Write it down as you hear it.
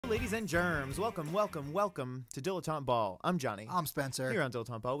ladies and germs. Welcome to Dilettante Ball. I'm Johnny. I'm Spencer. Here on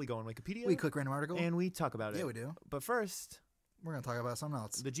Dilettante Ball, we go on Wikipedia. We click random article. And we talk about it. Yeah, we do. But first, we're going to talk about something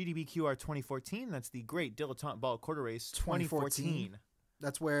else. The GDBQR 2014. That's the Great Dilettante Ball Quarter Race 2014.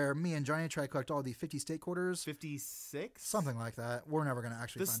 That's where me and Johnny try to collect all the 50 state quarters. 56? Something like that. We're never going to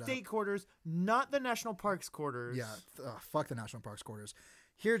actually find out. The state quarters, not the National Parks quarters. Yeah, fuck the National Parks quarters.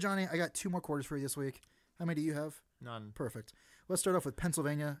 Here, Johnny, I got 2 more quarters for you this week. How many do you have? None. Perfect. Let's start off with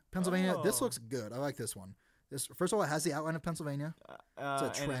Pennsylvania. This looks good. I like this one. This, first of all, it has the outline of Pennsylvania.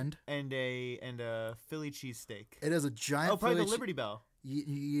 It's a trend. And a Philly cheesesteak. It is a giant. Oh, probably the Liberty Bell.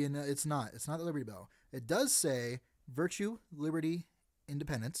 You know, it's not. It's not the Liberty Bell. It does say virtue, liberty,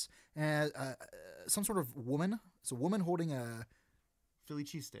 independence, and some sort of woman. It's a woman holding a Philly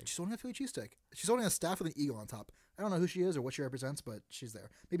cheesesteak. She's holding a Philly cheesesteak. She's holding a staff with an eagle on top. I don't know who she is or what she represents, but she's there.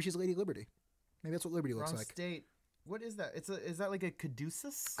 Maybe she's Lady Liberty. Maybe that's what Liberty looks like. State. What is that? Is that like a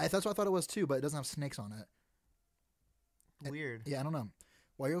caduceus? That's what I thought it was too, but it doesn't have snakes on it. Weird. Yeah, I don't know.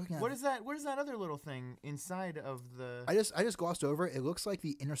 While you're looking at what is that? What is that other little thing inside of the? I just glossed over it. It looks like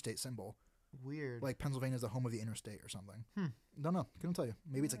the interstate symbol. Weird. Like Pennsylvania is the home of the interstate or something. Don't know. Couldn't tell you.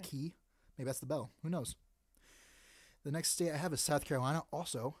 Maybe it's a key. Maybe that's the bell. Who knows? The next state I have is South Carolina.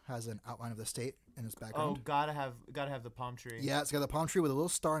 Also has an outline of the state in its background. Oh, gotta have the palm tree. Yeah, it's got the palm tree with a little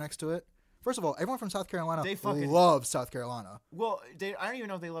star next to it. First of all, everyone from South Carolina loves South Carolina. Well, I don't even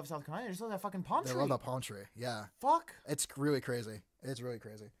know if they love South Carolina. They just love that fucking palm tree. They love that palm tree. Yeah. Fuck. It's really crazy. It's really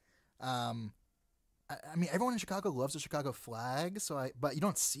crazy. I mean, everyone in Chicago loves the Chicago flag, but you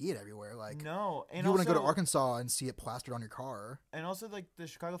don't see it everywhere. Like, no, and you wouldn't go to Arkansas and see it plastered on your car. And also, like, the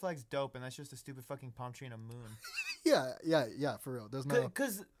Chicago flag's dope, and that's just a stupid fucking palm tree and a moon. yeah, for real. There's no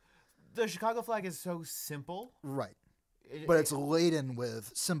because the Chicago flag is so simple, right? But it's laden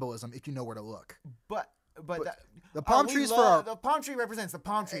with symbolism if you know where to look. But the palm trees the palm tree represents the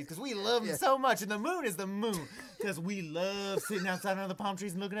palm trees because we love them so much, and the moon is the moon because we love sitting outside under the palm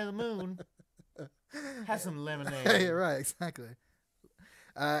trees and looking at the moon. Have some lemonade. Hey, right, exactly.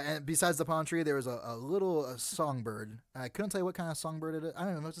 And besides the palm tree, there was a little songbird. I couldn't tell you what kind of songbird it is. I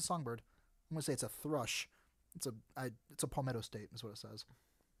don't even know if it's a songbird. I'm gonna say it's a thrush. It's a palmetto state. Is what it says.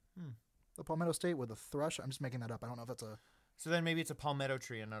 The palmetto state with a thrush. I'm just making that up. I don't know if that's a. So then maybe it's a palmetto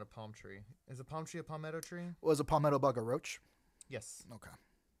tree and not a palm tree. Is a palm tree a palmetto tree? Was a palmetto bug a roach? Yes. Okay.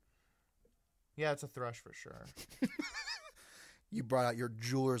 Yeah, it's a thrush for sure. You brought out your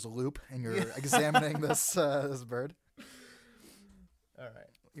jeweler's loop and you're examining this bird. All right.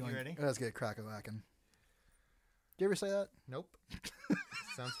 You ready? Let's get a crack a lacking. Do you ever say that? Nope.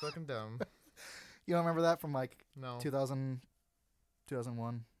 Sounds fucking dumb. You don't remember that from like 2000,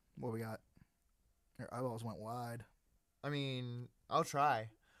 2001? What we got? Your eyeballs went wide. I mean, I'll try.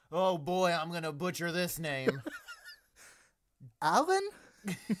 Oh boy, I'm gonna butcher this name. Alvin?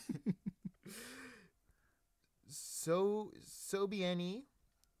 Sobienie,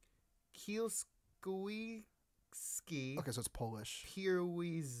 Kiełczewskie. Okay, so it's Polish.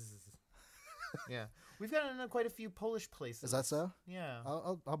 Pierwiz. Yeah, we've got quite a few Polish places. Is that so? Yeah.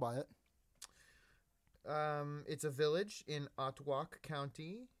 I'll buy it. It's a village in Otwock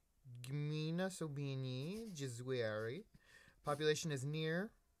County, Gmina Sobienie, Jezuary. Population is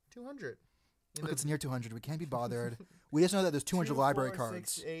near 200. Look, it's near 200. We can't be bothered. We just know that there's 200 library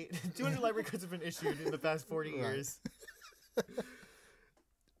cards. 6, 8. 200 library cards have been issued in the past 40 years.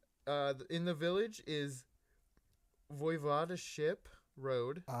 In the village is Voivodeship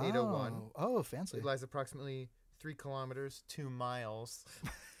Road, 801. Oh, fancy. It lies approximately 3 kilometers, 2 miles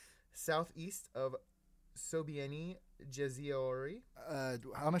southeast of Sobienie, Jezuary.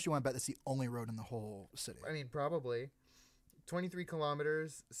 How much do you want to bet that's the only road in the whole city? I mean, probably. 23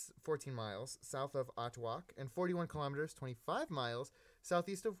 kilometers, 14 miles south of Otwock, and 41 kilometers, 25 miles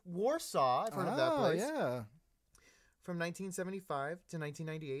southeast of Warsaw. I've heard of that place. Yeah. From 1975 to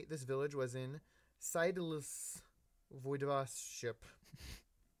 1998, this village was in Siedlce Voivodeship.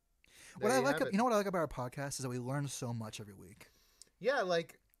 You know what I like about our podcast is that we learn so much every week. Yeah,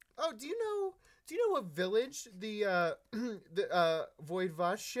 like, do you know what village the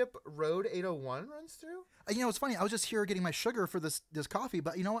Voivodeship Road 801 runs through? You know, it's funny. I was just here getting my sugar for this coffee,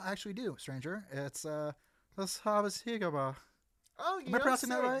 but you know what I actually do, stranger? It's das Habes Higaba. Oh, am I pronouncing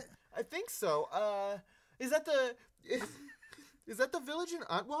that right? I think so. Is that the village in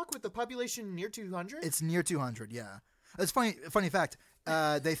Otwock with the population near 200? It's near 200, yeah. It's funny fact.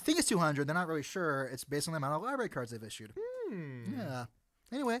 They think it's 200. They're not really sure. It's based on the amount of library cards they've issued. Yeah.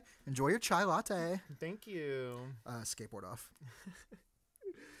 Anyway, enjoy your chai latte. Thank you. Skateboard off.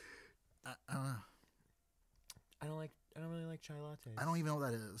 I don't know. I don't really like chai lattes. I don't even know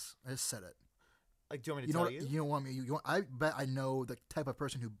what that is. I just said it. Like, do you want me to You know tell what? you? You don't want me. I bet I know the type of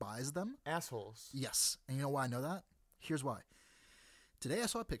person who buys them. Assholes. Yes, and you know why I know that? Here's why. Today I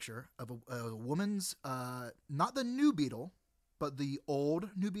saw a picture of a woman's, not the new Beetle, but the old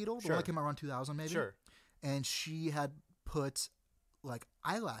new Beetle, the one that came out around 2000 maybe. Sure. And she had put like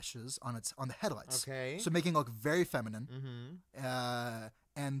eyelashes on the headlights. Okay. So making it look very feminine. Mm-hmm.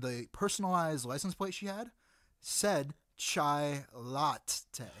 And the personalized license plate she had said chai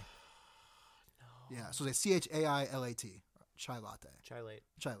latte. No. Yeah. So it's CHAILAT. Chai latte. Chai late.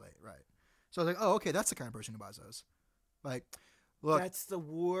 Chai late. Right. So I was like, oh, okay, that's the kind of person who buys those. Like, look. That's the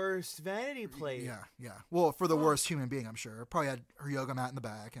worst vanity plate. Yeah. Yeah. Well, for the worst human being, I'm sure. Probably had her yoga mat in the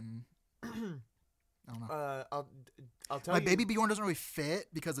back and. I don't know. I'll tell My you. baby Bjorn doesn't really fit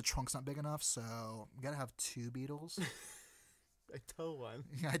because the trunk's not big enough, so we gotta have 2 Beetles. I tow one.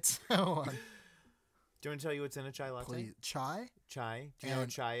 Yeah, I tow one. Do you want to tell you what's in a chai latte? Please. Chai? Chai. Do you know what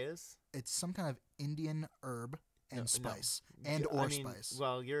chai is? It's some kind of Indian herb and spice. No. And I or mean, spice.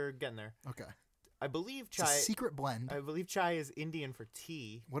 Well, you're getting there. Okay. I believe chai. It's a secret blend. I believe chai is Indian for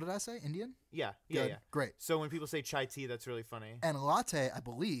tea. What did I say? Indian? Yeah. Good. Yeah. Great. So when people say chai tea, that's really funny. And latte, I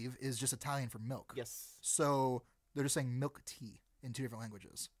believe, is just Italian for milk. Yes. So they're just saying milk tea in 2 different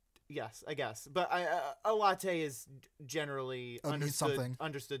languages. Yes, I guess. But a latte is generally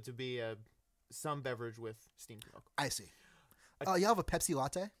understood to be some beverage with steamed milk. I see. You have a Pepsi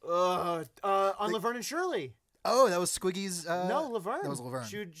latte? On Laverne and Shirley. Oh, that was Squiggy's. No, Laverne. That was Laverne.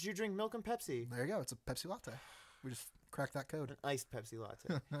 You drink milk and Pepsi. There you go. It's a Pepsi latte. We just cracked that code. An iced Pepsi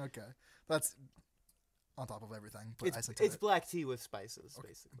latte. Okay. That's on top of everything. But It's black tea with spices,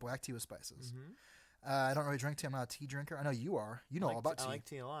 basically. Black tea with spices. Mm-hmm. I don't really drink tea. I'm not a tea drinker. I know you are. You know all about tea. I like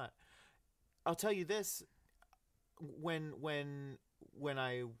tea a lot. I'll tell you this. When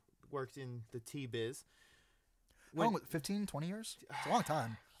I worked in the tea biz. How long? 15, 20 years? It's a long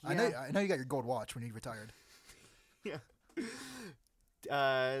time. Yeah. I know you got your gold watch when you retired. Yeah.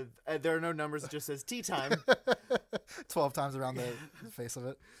 There are no numbers. It just says tea time. 12 times around the face of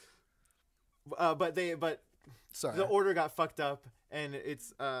it. Sorry. The order got fucked up, and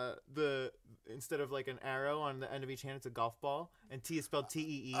it's instead of like an arrow on the end of each hand, it's a golf ball, and tea is spelled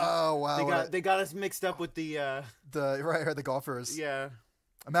T-E-E. Oh wow! They got us mixed up with the golfers. Yeah.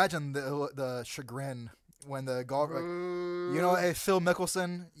 Imagine the chagrin when the golfer, hey, Phil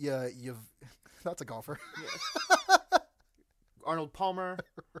Mickelson, you've that's a golfer. Yeah. Arnold Palmer.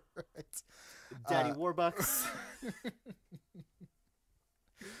 Right. Daddy Warbucks.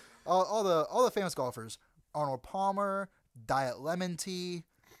 all the famous golfers: Arnold Palmer, Diet Lemon Tea,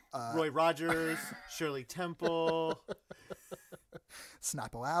 Roy Rogers, Shirley Temple,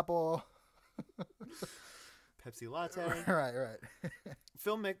 Snapple Apple, Pepsi Latte. Right.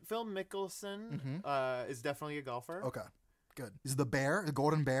 Phil Mickelson is definitely a golfer. Okay, good. Is the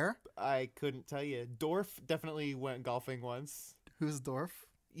golden bear? I couldn't tell you. Dorf definitely went golfing once. Who's Dorf?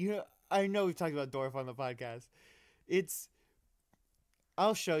 I know we've talked about Dorf on the podcast.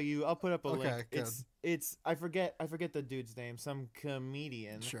 I'll show you. I'll put up a link. Good. It's I forget the dude's name. Some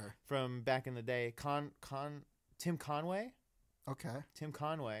comedian from back in the day. Tim Conway. Okay. Tim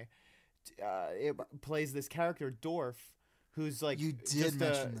Conway. It plays this character Dorf, who's like you did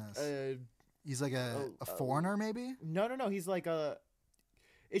mention this. He's like a foreigner, maybe. No. He's like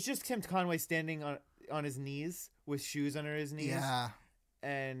it's just Tim Conway standing on his knees with shoes under his knees. Yeah.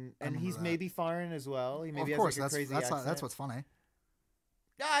 And he's maybe foreign as well. He maybe of course, has like a crazy accent. That's what's funny.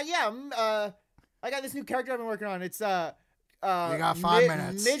 I got this new character I've been working on. It's you got 5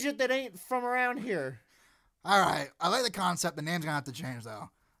 minutes. Midget that ain't from around here. All right, I like the concept. The name's gonna have to change though.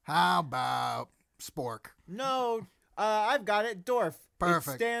 How about Spork? No, I've got it. Dorf.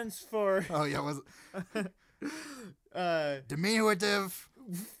 Perfect. It stands for. Oh yeah, was diminutive.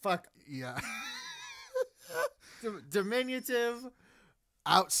 Fuck. Yeah. Diminutive.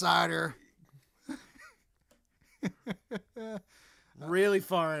 Outsider. Really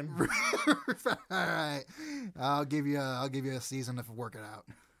foreign. All right, I'll give you a season to work it out.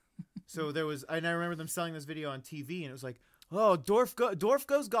 So I remember them selling this video on TV, and it was like, oh, Dorf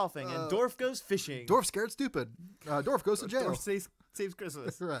goes golfing, and Dorf goes fishing. Dorf scared stupid. Dorf goes to jail. Dorf saves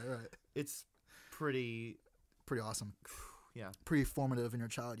Christmas. Right. It's pretty awesome. Yeah. Pretty formative in your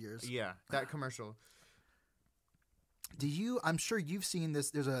child years. Yeah, that commercial. I'm sure you've seen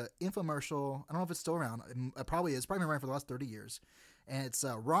this. There's a infomercial. I don't know if it's still around. It probably is. It's probably been around for the last 30 years. And it's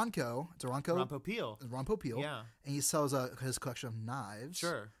Ronco. It's a Ronco. Ron Popeil. Ron Popeil. Yeah. And he sells his collection of knives.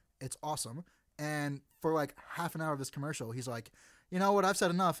 Sure. It's awesome. And for like half an hour of this commercial, he's like, you know what? I've said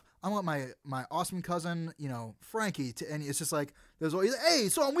enough. I want my awesome cousin, you know, Frankie, and it's just like there's always, hey,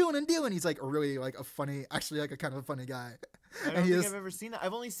 so I'm wheeling and dealing. He's like a really like a funny, actually like a kind of a funny guy. I don't think I've ever seen that.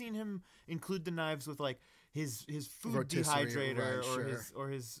 I've only seen him include the knives with like his food rotisserie, dehydrator right, or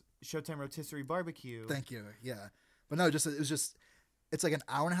his Showtime rotisserie barbecue. Thank you. Yeah, but no, it's like an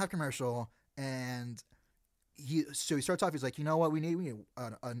hour and a half commercial, and he starts off. He's like, you know what, we need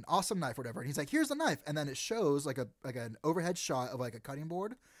an awesome knife, or whatever. And he's like, here's the knife, and then it shows like an overhead shot of like a cutting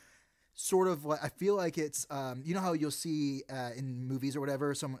board. Sort of like, I feel like it's you know how you'll see in movies or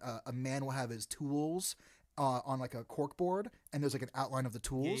whatever, a man will have his tools on like a cork board, and there's like an outline of the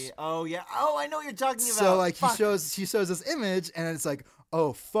tools. Yeah. Oh yeah. Oh, I know what you're talking about. So like Fuck. he shows this image, and it's like,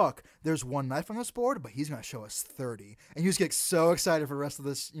 oh fuck, there's one knife on this board, but he's gonna show us 30, and you just get so excited for the rest of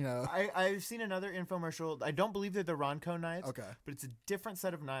this, you know. I've seen another infomercial. I don't believe they're the Ronco knives. Okay. But it's a different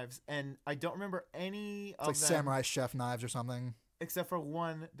set of knives, and I don't remember any of It's like them samurai chef knives or something. except for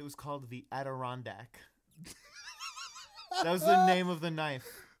one that was called the Adirondack. That was the name of the knife.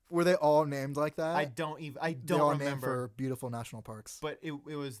 Were they all named like that? I don't They're all remember. named for beautiful national parks. But it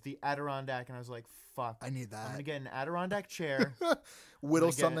was the Adirondack, and I was like, fuck. I need that. I'm gonna get an Adirondack chair.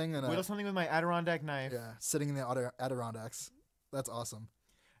 Whittle something whittle something with my Adirondack knife. Yeah, sitting in the Adirondacks. That's awesome.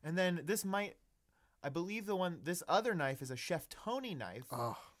 And then I believe this other knife is a Chef Tony knife.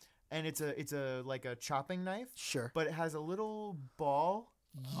 Oh, And it's a like a chopping knife. sure. But it has a little ball.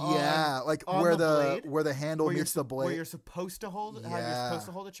 Yeah, like on where the blade, where the handle where meets the blade, where you're supposed to hold. How you're supposed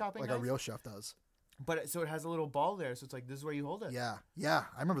to hold a chopping like knife. a real chef does. But so it has a little ball there, so it's like this is where you hold it. Yeah,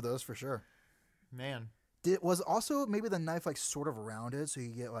 I remember those for sure. Man. Was also maybe the knife like sort of rounded, so you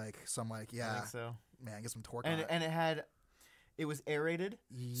get like some like I think so. man, get some torque on it. And it was aerated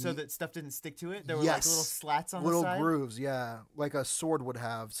so that stuff didn't stick to it. There were Yes. like little slats on Little the side. grooves, yeah, like a sword would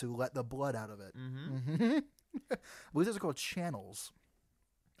have to let the blood out of it. Mm-hmm. I believe those are called channels.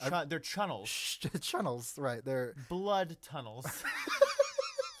 They're chunnels. Channels, right? They're Blood tunnels.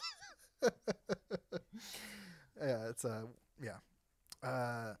 yeah, it's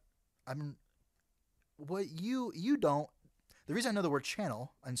I'm what you don't. The reason I know the word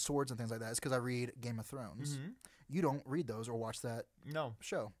channel and swords and things like that is because I read Game of Thrones. Mm-hmm. You don't read those or watch that No.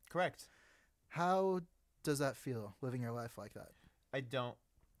 show. Correct. How does that feel, living your life like that? I don't.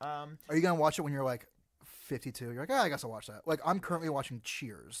 Are you gonna watch it when you're like 52? You're like, I guess I'll watch that. Like, I'm currently watching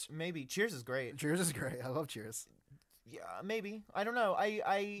Cheers. Maybe. Cheers is great. Cheers is great. I love Cheers. Yeah, maybe. I don't know.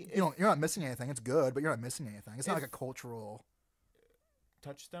 You're not missing anything. It's good, but you're not missing anything. It's not like a cultural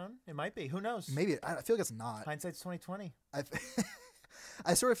Touchstone? It might be. Who knows? Maybe I feel like it's not. Hindsight's 2020.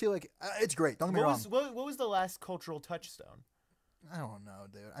 I sort of feel like it's great. Don't get me wrong. What was the last cultural touchstone? I don't know,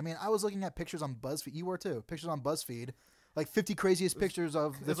 dude. I mean, I was looking at pictures on BuzzFeed. You were too. Pictures on BuzzFeed, like 50 craziest pictures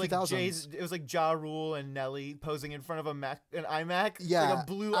of the 2000s. It was like Ja Rule and Nelly posing in front of an iMac. Yeah, like a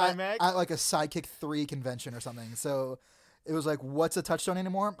blue iMac. At like a Sidekick 3 convention or something. So it was like, what's a touchstone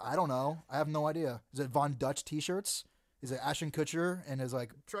anymore? I don't know. I have no idea. Is it Von Dutch T-shirts? Is it Ashton Kutcher and his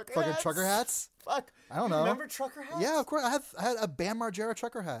like trucker hats? Fuck. I don't know. Remember trucker hats? Yeah, of course. I had a Bam Margera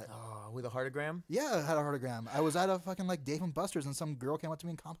trucker hat. Oh, with a heartogram? Yeah, I had a heartogram. I was at a fucking like Dave and Buster's, and some girl came up to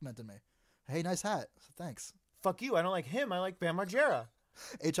me and complimented me. Hey, nice hat. So, thanks. Fuck you. I don't like him. I like Bam Margera.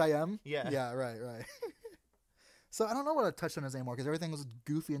 HIM? Yeah. Yeah, right. So I don't know what a touchstone is anymore because everything is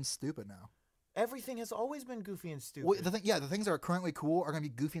goofy and stupid now. Everything has always been goofy and stupid. Well, the things that are currently cool are going to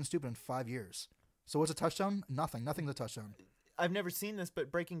be goofy and stupid in 5 years. So what's a touchstone? Nothing. Nothing's a touchstone. I've never seen this,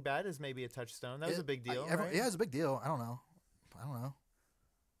 but Breaking Bad is maybe a touchstone. That was a big deal, right? Yeah, it's a big deal. I don't know.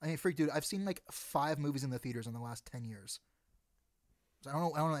 I mean, freak, dude. I've seen like 5 movies in the theaters in the last 10 years. So I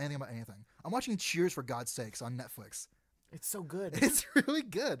don't know anything about anything. I'm watching Cheers for God's sakes on Netflix. It's so good. It's really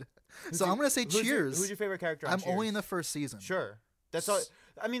good. So I'm gonna say Cheers. Who's your favorite character on I'm Cheers? only in the first season. Sure. That's all.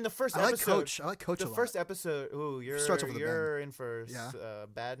 I mean, the first I like episode. Coach. I like Coach a The lot. first episode. Ooh, Starts off with a you're in for Yeah.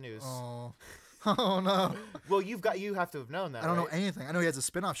 bad news. Oh. Oh no. Well, you have to have known that. I don't know right? anything. I know he has a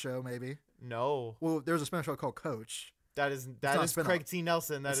spin-off show, maybe. No. Well, there's a spin-off show called Coach. That is not a spin-off. Craig T.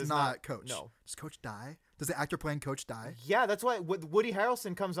 Nelson. That It's is not Coach. No. Does Coach die? Does the actor playing Coach die? Yeah, that's why Woody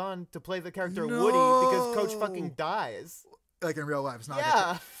Harrelson comes on to play the character No. Woody because Coach fucking dies. Like in real life, it's not.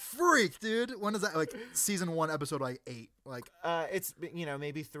 Yeah. Like freak, dude. When is that? Like season 1, episode like 8. Like It's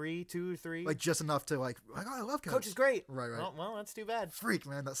maybe 2 or 3. like just enough to like oh, I love Coach. Coach is great. Right. Well, that's too bad. Freak,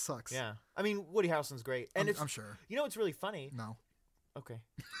 man, that sucks. Yeah. I mean, Woody Harrelson's great, and I'm sure. You know what's really funny? No. Okay.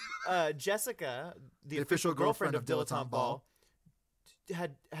 Jessica, the The official official girlfriend of girlfriend Dilettante Ball,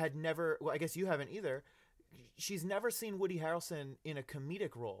 had never. Well, I guess you haven't either. She's never seen Woody Harrelson in a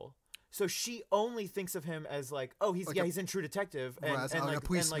comedic role, so she only thinks of him as like, oh, he's Like he's in True Detective, Right, and like a like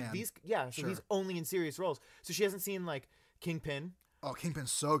policeman. these, so Sure. he's only in serious roles. So she hasn't seen like Kingpin. Oh,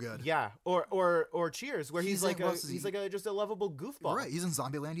 Kingpin's so good. Yeah, or Cheers, where he's like just a lovable goofball. Right, he's in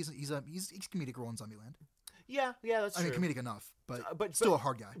Zombieland. He's comedic role in Zombieland. Yeah, that's true. I mean, comedic enough, but still but, a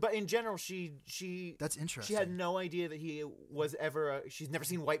hard guy. But in general, she that's interesting. She had no idea that he was ever. She's never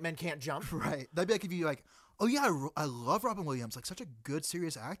seen White Men Can't Jump. Right. That'd be like if you like, oh yeah, I love Robin Williams. Like such a good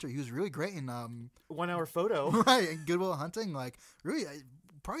serious actor. He was really great in 1 Hour Photo. Right. And Good Will Hunting. Like really,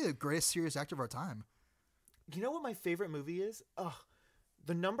 probably the greatest serious actor of our time. You know what my favorite movie is?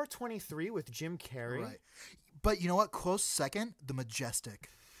 The Number 23 with Jim Carrey. Right. But you know what? Close second, The Majestic.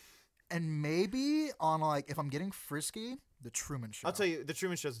 And maybe on like, if I'm getting frisky, The Truman Show. I'll tell you, The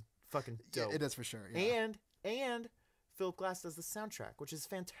Truman Show's fucking dope. Yeah, it is for sure. Yeah. And Philip Glass does the soundtrack, which is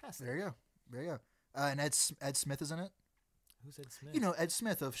fantastic. There you go. And Ed Smith is in it. Who's Ed Smith? You know Ed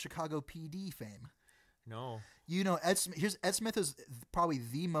Smith of Chicago PD fame. No. You know Ed Smith is probably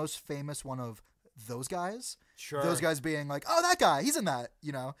the most famous one of those guys. Sure. Those guys being like, oh, that guy, he's in that.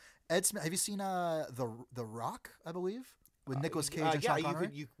 You know, Ed Smith. Have you seen the Rock? I believe with Nicolas Cage and Sean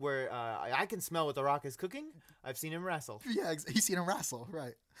Connery. Where I can smell what the Rock is cooking. I've seen him wrestle. Yeah, he's seen him wrestle.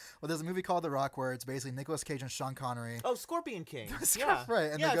 Right. Well, there's a movie called The Rock where it's basically Nicolas Cage and Sean Connery. Oh, Scorpion King. Yeah.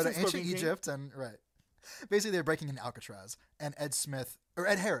 Right, and they go to ancient Egypt and right. Basically, they're breaking into Alcatraz, and Ed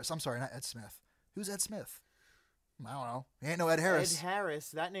Harris. I'm sorry, not Ed Smith. Who's Ed Smith? I don't know. He ain't no Ed Harris. Ed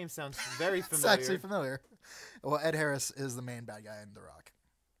Harris. That name sounds very familiar. It's actually familiar. Well, Ed Harris is the main bad guy in The Rock.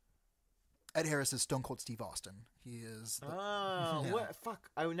 Ed Harris is Stone Cold Steve Austin. He is. What?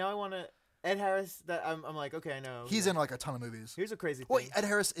 Fuck. I want to. Ed Harris. That I'm like, okay, I know. He's in like a ton of movies. Here's a crazy thing. Well, Ed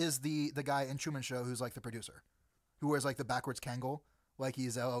Harris is the guy in Truman Show who's like the producer, who wears like the backwards Kangol, like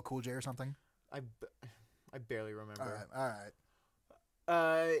he's LL Cool J or something. I barely remember. All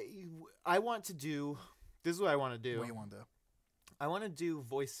right. I want to do. This is what I want to do. What do you want to do? I want to do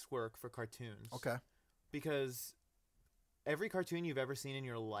voice work for cartoons. Okay. Because every cartoon you've ever seen in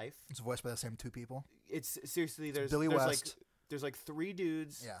your life, it's voiced by the same two people. It's seriously there's Billy West. There's like 3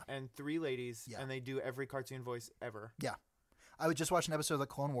 dudes and 3 ladies, and they do every cartoon voice ever. Yeah. I would just watch an episode of the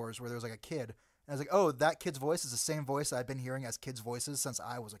Clone Wars where there was like a kid, and I was like, oh, that kid's voice is the same voice I've been hearing as kids' voices since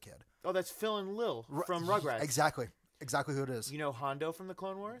I was a kid. Oh, that's Phil and Lil from Rugrats. Exactly who it is. You know Hondo from the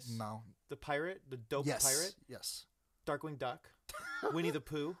Clone Wars? No. The pirate? The dope pirate? Yes. Darkwing Duck? Winnie the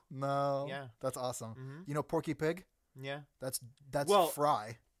Pooh? No. Yeah. That's awesome. Mm-hmm. You know Porky Pig? Yeah. That's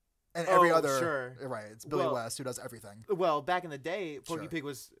Fry. And every other... Sure. Right. It's Billy West who does everything. Well, back in the day, Porky Pig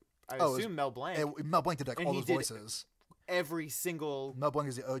was, I assume, Mel Blanc. Mel Blanc did like all those voices. Every single... Mel Blanc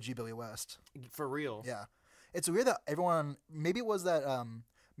is the OG Billy West. For real. Yeah. It's weird that everyone... Maybe it was that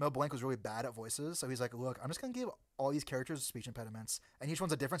Mel Blanc was really bad at voices, so he's like, look, I'm just going to give all these characters speech impediments, and each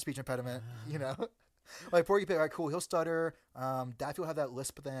one's a different speech impediment, you know? Like Porky Pig, all right, cool, he'll stutter. Daffy will have that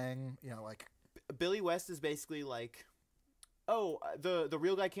lisp thing, you know, like... Billy West is basically like, oh, the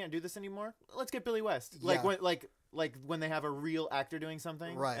real guy can't do this anymore? Let's get Billy West. Like when they have a real actor doing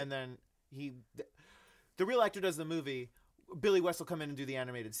something, right? And then the real actor does the movie. Billy West will come in and do the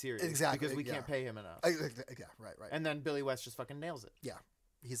animated series, exactly, because we can't pay him enough. Yeah, right. And then Billy West just fucking nails it. Yeah,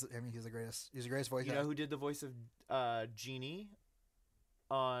 he's the greatest. He's the greatest voice. You know who did the voice of Genie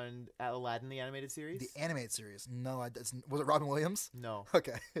on Aladdin the animated series? The animated series? No, was it Robin Williams? No.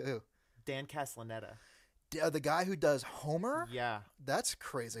 Okay. Who? Dan Castellaneta. The guy who does Homer? Yeah. That's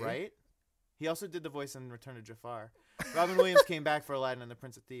crazy. Right? He also did the voice in Return of Jafar. Robin Williams came back for Aladdin and the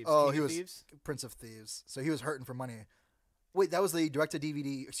Prince of Thieves. Oh, he was Prince of Thieves. So he was hurting for money. Wait, that was the direct to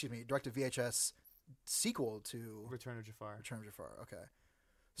VHS sequel to Return of Jafar. Okay.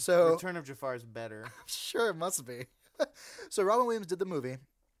 So Return of Jafar is better. Sure, it must be. So Robin Williams did the movie.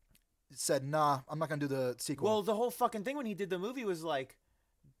 Said, nah, I'm not going to do the sequel. Well, the whole fucking thing when he did the movie was like,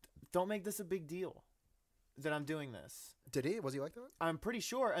 don't make this a big deal that I'm doing this. Did he? Was he like that? I'm pretty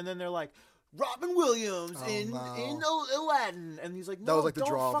sure. And then they're like, Robin Williams in Aladdin. And he's like, no, that was like the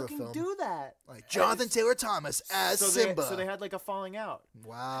draw don't fucking do that. Like Jonathan Taylor Thomas as Simba. So they had like a falling out.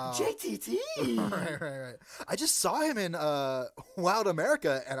 Wow. JTT. Right. I just saw him in Wild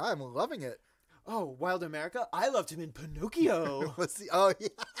America, and I'm loving it. Oh, Wild America? I loved him in Pinocchio. Oh, yeah.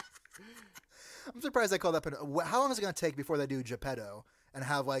 I'm surprised they call that Pinocchio. How long is it going to take before they do Geppetto? And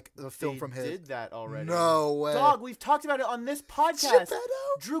have like the film from his. They did that already. No way. Dog, we've talked about it on this podcast. Geppetto?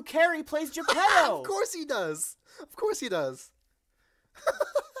 Drew Carey plays Geppetto. Of course he does.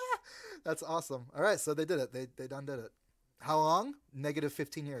 That's awesome. All right, so they did it. They done did it. How long? Negative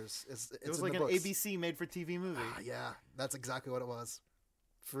 15 years. It was like an ABC made for TV movie. Yeah, that's exactly what it was.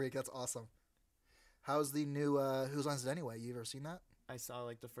 Freak, that's awesome. How's the new Whose Lines Is It Anyway? You ever seen that? I saw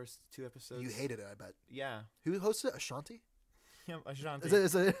like the first 2 episodes. You hated it, I bet. Yeah. Who hosted it? Ashanti? Yeah, Ashanti.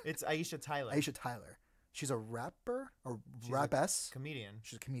 Is it? It's Aisha Tyler. Aisha Tyler. She's a rapper or She's rappess. Comedian.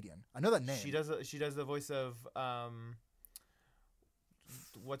 She's a comedian. I know that name. She does the voice of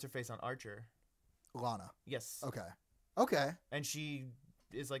what's her face on Archer. Lana. Yes. Okay. And she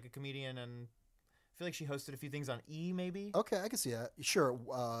is like a comedian, and I feel like she hosted a few things on E maybe. Okay, I can see that. Sure.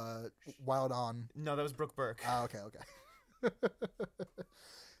 Wild On. No, that was Brooke Burke. Okay.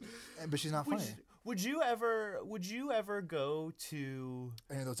 But she's not funny. Would you ever go to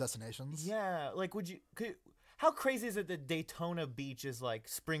Any of those destinations? Yeah, like how crazy is it that Daytona Beach is like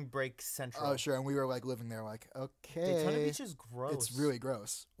spring break central? Oh, sure. And we were like living there, like, okay. Daytona Beach is gross. It's really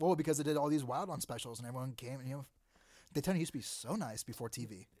gross. Well, because it did all these Wild On specials, and everyone came. And, Daytona used to be so nice before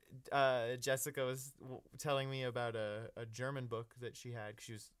TV. Jessica was telling me about a German book that she had.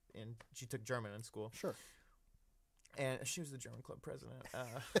 She took German in school. Sure. And she was the German club president. I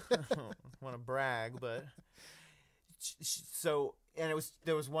don't want to brag, but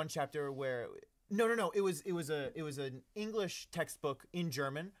there was one chapter where no, it was an English textbook in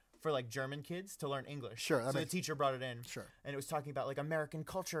German for like German kids to learn English. Sure. So the teacher brought it in. Sure. And it was talking about like American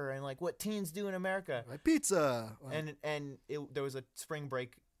culture and like what teens do in America. Like pizza. There was a spring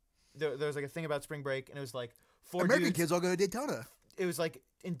break. There was like a thing about spring break, and it was like American kids all go to Daytona. It was like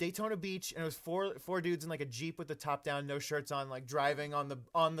in Daytona Beach, and it was four dudes in like a Jeep with the top down, no shirts on, like driving on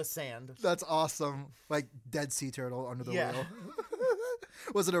the sand. That's awesome. Like dead sea turtle under the Yeah. wheel.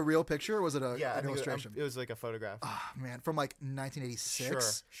 Was it a real picture or was it an an illustration? It was like a photograph. Oh, man, from like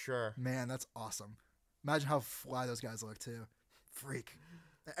 1986. Sure. Man, that's awesome. Imagine how fly those guys look too. Freak.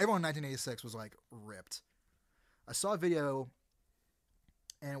 Everyone in 1986 was like ripped. I saw a video,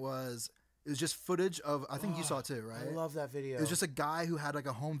 and it was just footage of. I think you saw it too, right? I love that video. It was just a guy who had like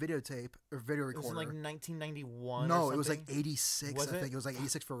a home videotape or video recorder. It was in like 1991. No, or it was like something. 86. Was I it? think it was like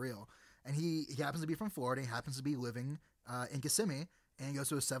 86 for real. And he happens to be from Florida. He happens to be living in Kissimmee, and he goes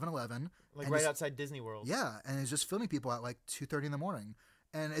to a 7-Eleven. Like right outside Disney World. Yeah, and he's just filming people at like 2:30 in the morning,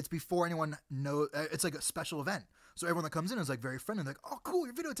 and it's before anyone knows. It's like a special event, so everyone that comes in is like very friendly, like, "Oh, cool,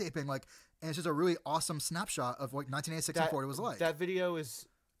 you're videotaping!" Like, and it's just a really awesome snapshot of what 1986 in Florida was like. That video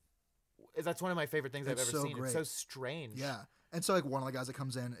that's one of my favorite things I've ever seen. Great. It's so strange. Yeah, and so like one of the guys that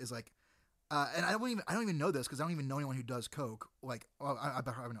comes in is like, and I don't even know this because I don't even know anyone who does coke. Like, well, I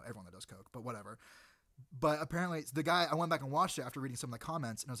know everyone that does coke, but whatever. But apparently, the guy, I went back and watched it after reading some of the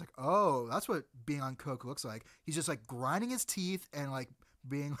comments, and I was like, oh, that's what being on coke looks like. He's just like grinding his teeth and like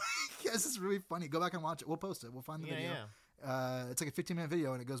being like, this is really funny. Go back and watch it. We'll post it. We'll find the video. Yeah. It's like a 15-minute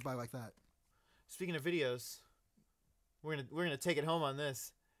video, and it goes by like that. Speaking of videos, we're gonna take it home on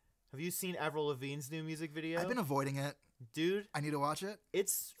this. Have you seen Avril Lavigne's new music video? I've been avoiding it. Dude. I need to watch it.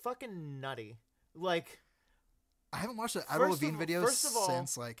 It's fucking nutty. Like, I haven't watched the Avril Lavigne video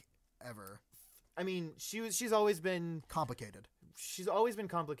since like ever. I mean, she's always been complicated. She's always been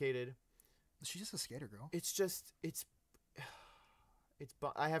complicated. She's just a skater girl. It's just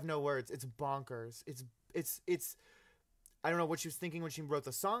I have no words. It's bonkers. It's I don't know what she was thinking when she wrote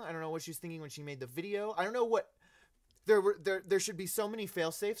the song. I don't know what she was thinking when she made the video. I don't know what there should be so many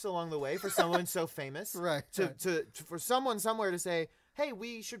fail safes along the way for someone so famous. Right. To for someone somewhere to say, "Hey,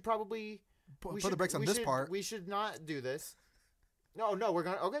 we should probably put the brakes on this part. We should not do this." No, we're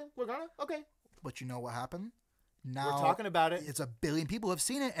gonna okay. But you know what happened? Now we're talking about it. It's 1 billion people have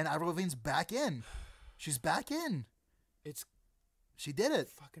seen it, and Avril Lavigne's back in. She's back in. She did it.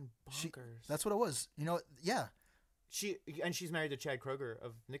 Fucking bonkers. That's what it was. You know, yeah. She's married to Chad Kroeger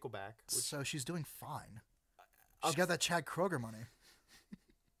of Nickelback. So she's doing fine. She's got that Chad Kroeger money.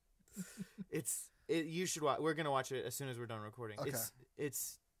 You should watch. We're gonna watch it as soon as we're done recording. Okay.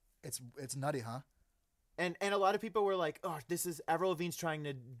 It's nutty, huh? And a lot of people were like, "Oh, this is Avril Lavigne's trying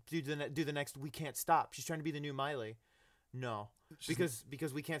to do the next We Can't Stop. She's trying to be the new Miley." No, because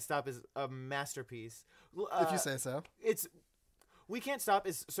We Can't Stop is a masterpiece. If you say so. We Can't Stop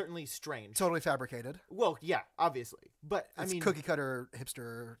is certainly strange. Totally fabricated. Well, yeah, obviously, but it's cookie cutter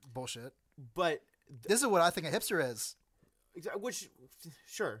hipster bullshit. But this is what I think a hipster is. Which,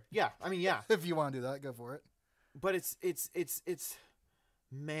 sure, yeah. I mean, yeah. If you want to do that, go for it. But it's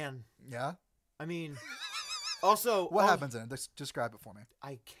man. Yeah. I mean, also, what happens in it? Describe it for me.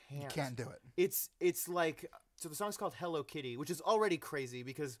 I can't. You can't do it. It's like, so the song's called Hello Kitty, which is already crazy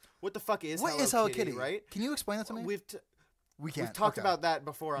because what the fuck is Hello Kitty? Right? Can you explain that to me? We've talked about that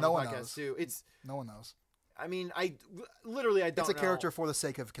before on the podcast too. No one knows. I mean, I don't know. It's a character for the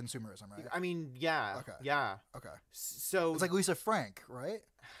sake of consumerism, right? I mean, yeah. Okay. Yeah. Okay. So it's like Lisa Frank, right?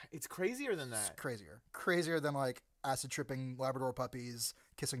 It's crazier than that. It's crazier than like acid tripping Labrador puppies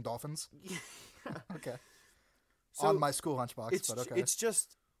kissing dolphins. Okay. So on my school lunchbox, but okay.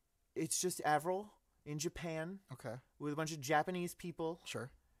 It's just Avril in Japan. Okay. With a bunch of Japanese people. Sure.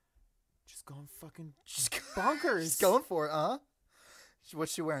 just going fucking She's bonkers. She's going for it, huh?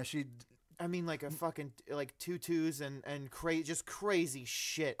 What's she wearing? I mean, like a fucking like tutus and just crazy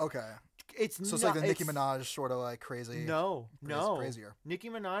shit. Okay. It's like the Nicki Minaj sort of like crazy. No. Crazier. Nicki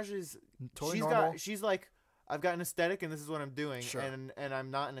Minaj is totally normal. She's like, I've got an aesthetic and this is what I'm doing, Sure. and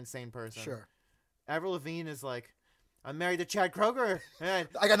I'm not an insane person. Sure. Avril Lavigne is like, I'm married to Chad Kroger, and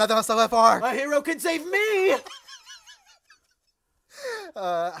I got nothing else to live for. a hero can save me.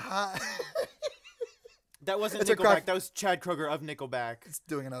 That wasn't Nickelback. That was Chad Kroger of Nickelback. It's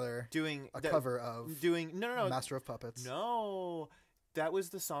doing a cover of no Master of Puppets. No, that was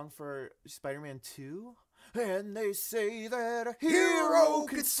the song for Spider-Man 2. And they say that a hero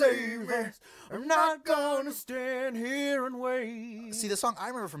can save us. I'm not gonna stand here and wait. See, the song I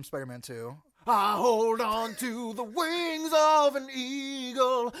remember from Spider-Man 2. I hold on to the wings of an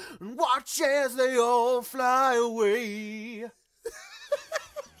eagle and watch as they all fly away.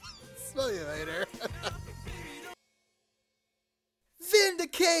 Smell you later.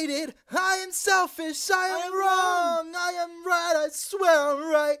 Vindicated, I am selfish, I am wrong, I am right, I swear I'm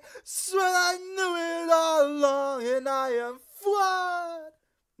right, swear I knew it all along, and I am flawed,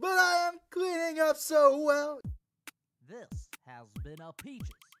 but I am cleaning up so well. This has been a Peaches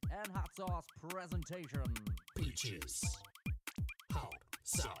and Hot Sauce presentation. Peaches, hot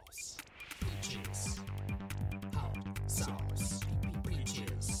sauce. Peaches, hot sauce.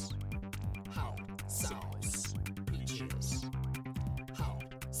 Peaches, hot sauce. Peaches, hot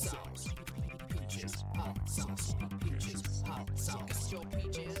sauce. Peaches, hot sauce. Peaches, hot sauce. Got your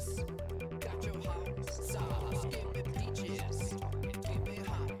peaches, got your hot sauce. Give me